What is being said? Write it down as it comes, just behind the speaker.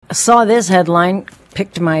saw this headline,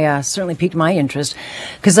 certainly piqued my interest,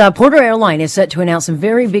 because Porter Airline is set to announce some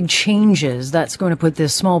very big changes that's going to put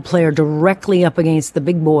this small player directly up against the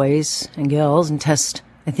big boys and girls and test,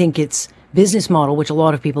 I think, its business model, which a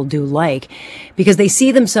lot of people do like, because they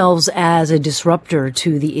see themselves as a disruptor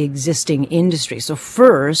to the existing industry. So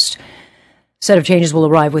first, set of changes will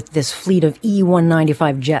arrive with this fleet of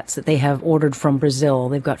E195 jets that they have ordered from Brazil.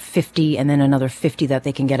 They've got 50 and then another 50 that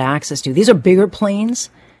they can get access to. These are bigger planes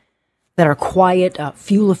that are quiet,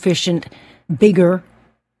 fuel efficient, bigger,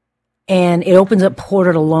 and it opens up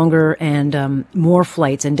Porter to longer and more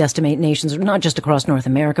flights and destinations, not just across North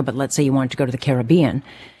America, but let's say you wanted to go to the Caribbean.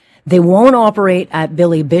 They won't operate at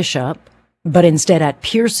Billy Bishop, but instead at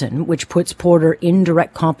Pearson, which puts Porter in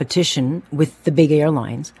direct competition with the big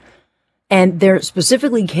airlines. And they're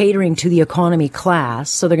specifically catering to the economy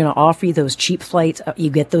class. So they're going to offer you those cheap flights.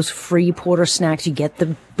 You get those free Porter snacks. You get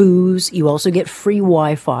the booze. You also get free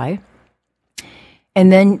Wi-Fi.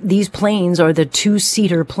 And then these planes are the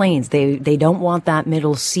 2-seater planes. They don't want that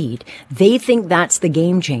middle seat. They think that's the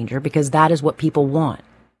game changer because that is what people want.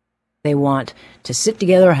 They want to sit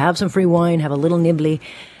together, have some free wine, have a little nibbly,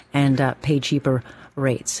 and pay cheaper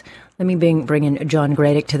rates. Let me bring in John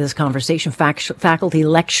Gradick to this conversation, faculty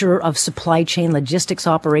lecturer of supply chain logistics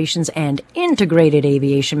operations and integrated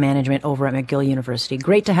aviation management over at McGill University.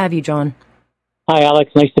 Great to have you, John. Hi, Alex.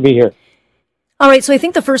 Nice to be here. All right, so I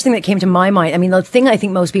think the first thing that came to my mind, I mean, the thing I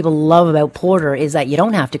think most people love about Porter is that you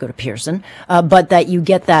don't have to go to Pearson, but that you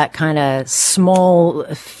get that kind of small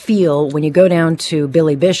feel when you go down to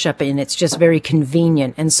Billy Bishop, and it's just very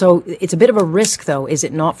convenient. And so it's a bit of a risk, though, is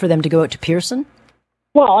it not, for them to go out to Pearson?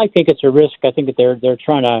 Well, I think it's a risk. I think that they're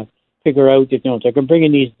trying to figure out if they're going to bring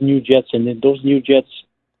in these new jets, and then those new jets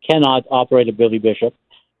cannot operate at Billy Bishop.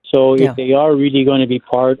 So if they are really going to be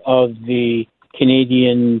part of the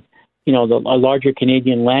Canadian, a larger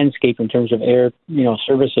Canadian landscape in terms of air,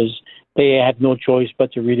 services, they have no choice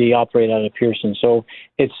but to really operate out of Pearson. So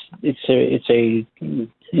it's a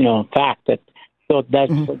fact that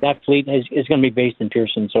that fleet is going to be based in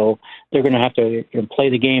Pearson. So they're going to have to play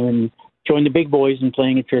the game and join the big boys in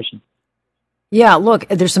playing at Pearson. Yeah, look,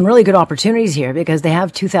 there's some really good opportunities here because they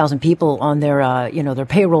have 2,000 people on their, their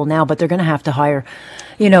payroll now, but they're going to have to hire,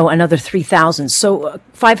 another 3,000. So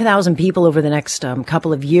 5,000 people over the next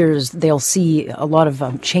couple of years, they'll see a lot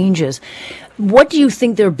of changes. What do you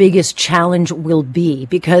think their biggest challenge will be?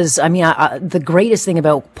 Because, the greatest thing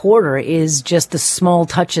about Porter is just the small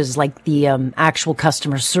touches, like the actual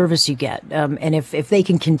customer service you get. And if they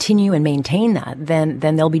can continue and maintain that, then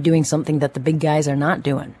they'll be doing something that the big guys are not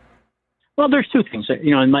doing. Well, there's two things.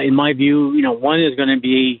 In my view, one is going to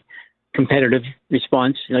be competitive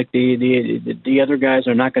response. Like the other guys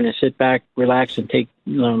are not going to sit back, relax, and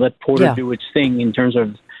let Porter do its thing in terms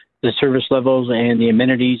of the service levels and the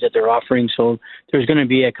amenities that they're offering. So there's going to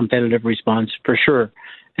be a competitive response for sure.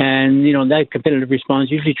 And, that competitive response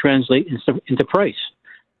usually translates into price.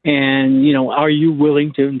 And, are you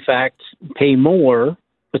willing to, in fact, pay more,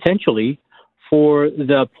 potentially, for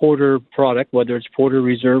the Porter product, whether it's Porter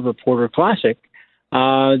Reserve or Porter Classic,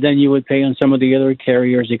 than you would pay on some of the other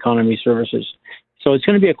carriers' economy services. So it's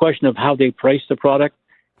going to be a question of how they price the product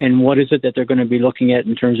and what is it that they're going to be looking at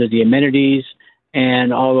in terms of the amenities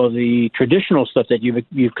and all of the traditional stuff that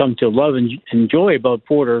you've come to love and enjoy about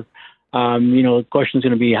Porter. The question is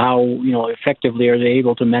going to be how effectively are they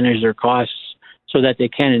able to manage their costs so that they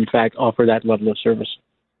can, in fact, offer that level of service.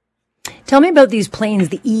 Tell me about these planes,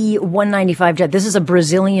 the E195 jet. This is a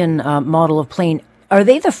Brazilian model of plane. Are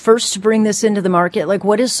they the first to bring this into the market? Like,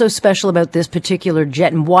 what is so special about this particular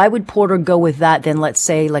jet, and why would Porter go with that than, let's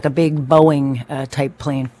say, like a big Boeing type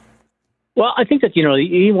plane? Well, I think that, the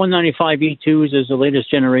E195 E2s is the latest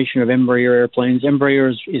generation of Embraer airplanes.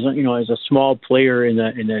 Embraer is a small player in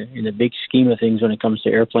the big scheme of things when it comes to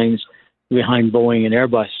airplanes behind Boeing and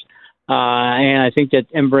Airbus. And I think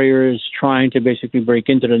that Embraer is trying to basically break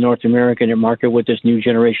into the North American market with this new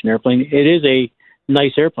generation airplane. It is a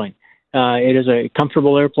nice airplane. It is a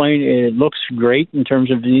comfortable airplane. It looks great in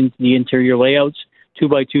terms of the interior layouts.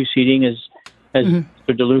 2x2 seating, as Mr.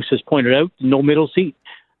 Deleuze has pointed out, no middle seat.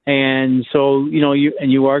 And so,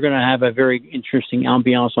 you are going to have a very interesting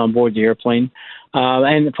ambiance on board the airplane.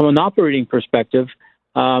 And from an operating perspective,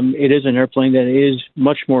 it is an airplane that is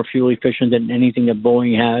much more fuel efficient than anything that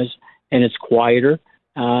Boeing has. And it's quieter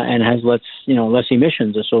and has less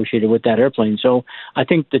emissions associated with that airplane. So I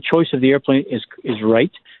think the choice of the airplane is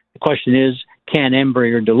right. The question is, can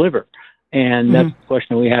Embraer deliver? And that's the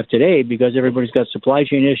question we have today because everybody's got supply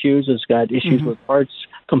chain issues. It's got issues with parts,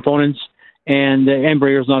 components, and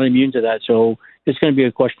Embraer is not immune to that. So it's going to be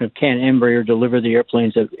a question of can Embraer deliver the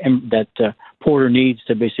airplanes that Porter needs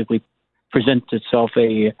to basically present itself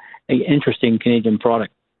a interesting Canadian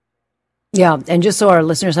product. Yeah, and just so our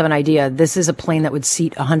listeners have an idea, this is a plane that would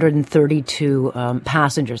seat 132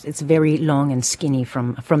 passengers. It's very long and skinny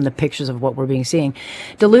from the pictures of what we're being seeing.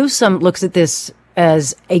 Duluth looks at this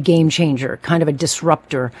as a game changer, kind of a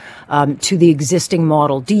disruptor to the existing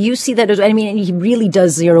model. Do you see that as, I mean, he really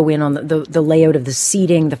does zero in on the layout of the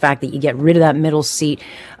seating, the fact that you get rid of that middle seat.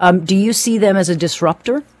 Do you see them as a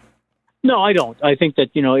disruptor? No, I don't. I think that,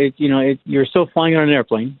 you're still flying on an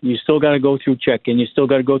airplane. You still got to go through check-in. You still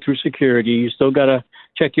got to go through security. You still got to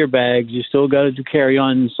check your bags. You still got to do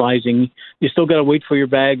carry-on sizing. You still got to wait for your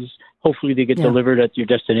bags. Hopefully they get delivered at your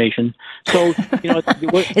destination. So,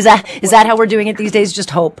 is that how we're doing it these days?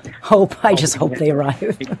 Just hope. I just hope they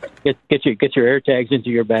arrive. get your air tags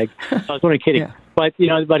into your bag. I was only kidding. Yeah. But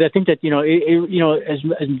I think that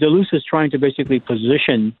as Duluth is trying to basically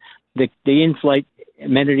position the in-flight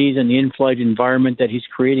amenities and the in-flight environment that he's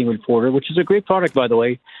creating with Porter, which is a great product, by the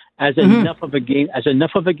way, as enough of a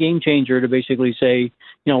game changer to basically say,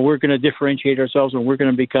 we're going to differentiate ourselves and we're going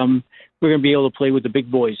to be able to play with the big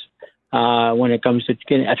boys when it comes to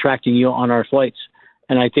attracting you on our flights.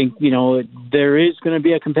 And I think, there is going to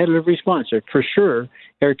be a competitive response. For sure,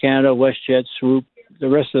 Air Canada, WestJet, Swoop, the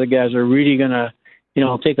rest of the guys are really going to,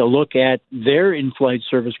 take a look at their in-flight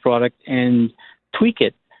service product and tweak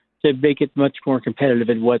it to make it much more competitive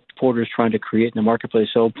at what Porter's trying to create in the marketplace.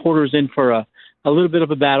 So Porter's in for a little bit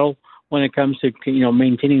of a battle when it comes to,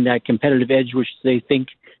 maintaining that competitive edge, which they think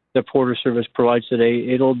the Porter service provides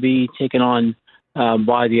today. It'll be taken on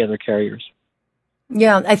by the other carriers.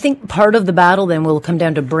 Yeah, I think part of the battle then will come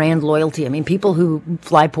down to brand loyalty. I mean, people who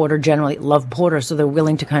fly Porter generally love Porter, so they're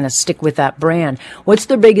willing to kind of stick with that brand. What's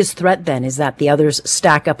their biggest threat then? Is that the others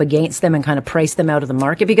stack up against them and kind of price them out of the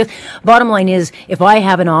market? Because bottom line is, if I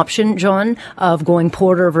have an option, John, of going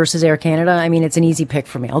Porter versus Air Canada, I mean, it's an easy pick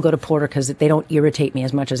for me. I'll go to Porter because they don't irritate me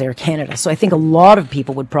as much as Air Canada. So I think a lot of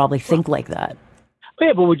people would probably think like that.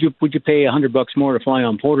 Yeah, but would you pay $100 more to fly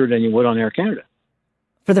on Porter than you would on Air Canada?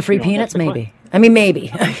 For the free peanuts, maybe. I mean,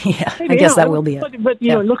 maybe. Yeah, maybe, I guess that will be it. But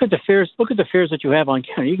look at the fares. Look at the fares that you have on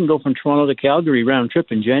Canada. You can go from Toronto to Calgary round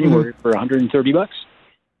trip in January for $130.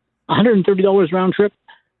 $130 round trip,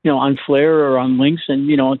 on Flair or on Lynx, and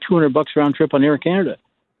 $200 round trip on Air Canada.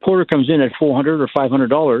 Porter comes in at $400 or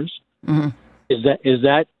 $500. Is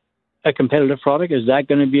that a competitive product? Is that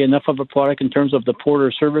going to be enough of a product in terms of the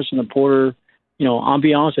Porter service and the Porter,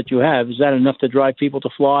 ambiance that you have? Is that enough to drive people to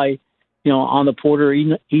fly? On the Porter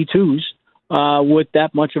E2s with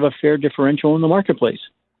that much of a fare differential in the marketplace.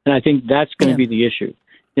 And I think that's going to be the issue.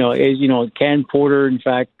 Can Porter, in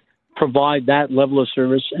fact, provide that level of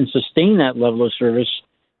service and sustain that level of service,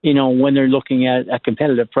 when they're looking at a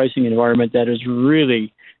competitive pricing environment that is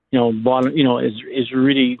really, bottom, is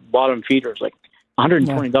really bottom feeders, like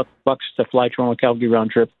 $120 to fly Toronto Calgary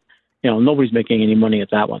round trip. Nobody's making any money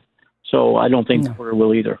at that one. So I don't think Porter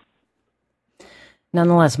will either.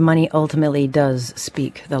 Nonetheless, money ultimately does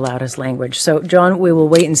speak the loudest language. So, John, we will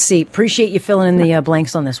wait and see. Appreciate you filling in the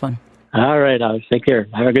blanks on this one. All right, Alex. Take care.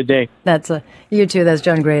 Have a good day. That's you too. That's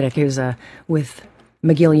John Gradick, who's with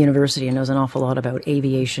McGill University and knows an awful lot about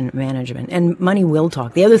aviation management. And money will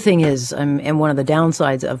talk. The other thing is, and one of the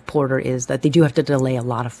downsides of Porter is that they do have to delay a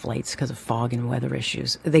lot of flights because of fog and weather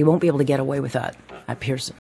issues. They won't be able to get away with that at Pearson.